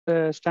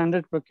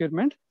standard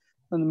procurement,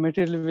 and the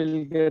material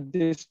will get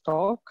the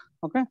stock.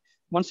 Okay.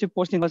 Once you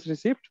post invoice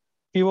receipt,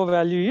 PO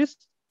value is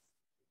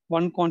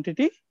one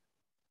quantity,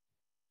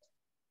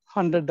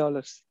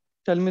 $100.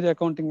 Tell me the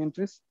accounting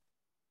entries.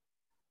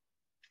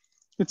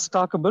 It's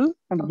stockable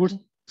and goods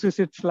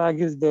receipt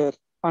flag is there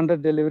under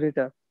delivery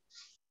tab.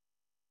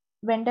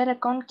 Vendor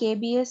account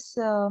KBS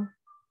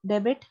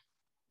debit,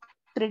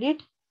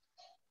 credit,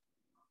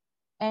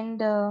 and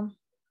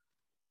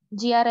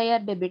GRIR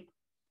debit.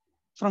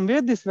 From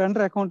where this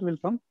vendor account will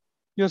come?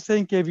 You're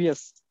saying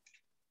KBS.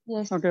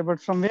 Yes. Okay,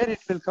 but from where it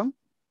will come?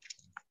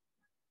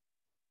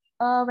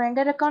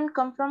 Vendor account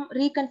come from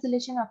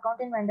reconciliation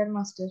account in vendor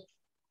master.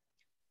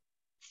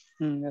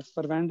 Yes,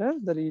 for vendor,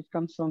 it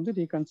comes from the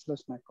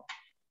reconciliation account.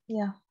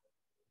 Yeah.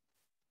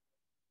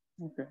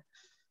 Okay.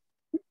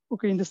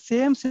 Okay, in the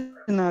same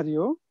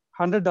scenario,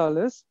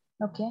 $100.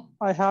 Okay.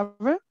 I have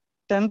a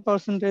 10%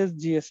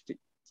 GST.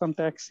 Some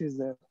tax is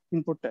there,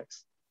 input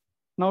tax.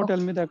 Now tell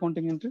me the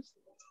accounting entries.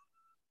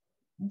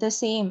 The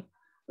same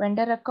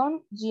vendor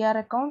account, GR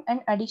account,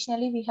 and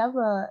additionally we have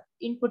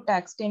input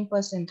tax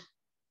 10%.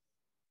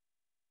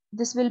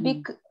 This will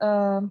be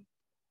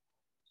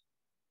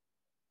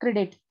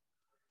credit.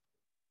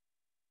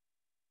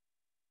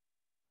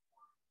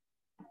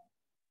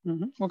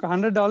 Okay,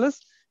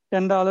 $100,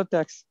 $10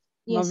 tax.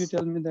 Yes. Now you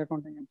tell me the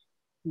accounting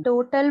entry.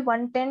 Total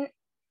 110.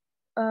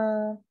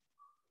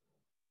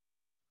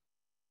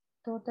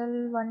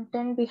 Total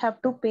 110 we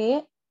have to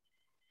pay.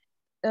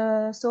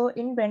 So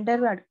in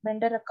vendor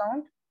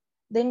account,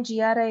 then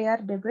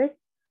GRIR debit,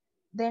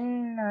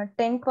 then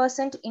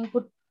 10%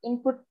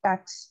 input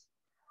tax.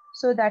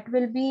 So that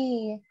will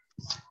be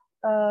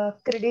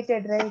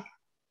credited, right?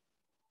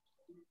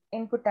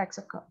 Input tax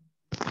account.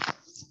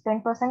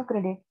 10%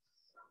 credit.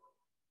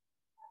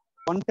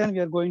 110 we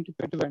are going to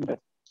pay to vendor.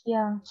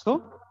 Yeah.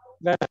 So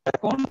vendor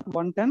account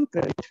 110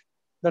 credit.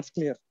 That's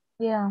clear.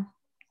 Yeah.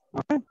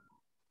 Okay.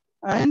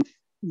 And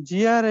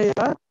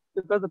GRIR,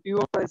 because the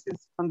PO price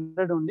is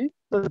 100 only,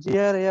 so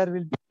GRIR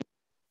will be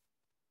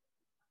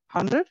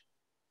 100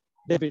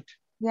 debit.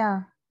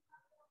 Yeah.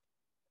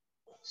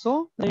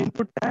 So the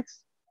input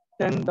tax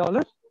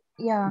 $10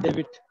 yeah.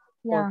 debit.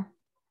 Yeah.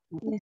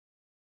 Yes.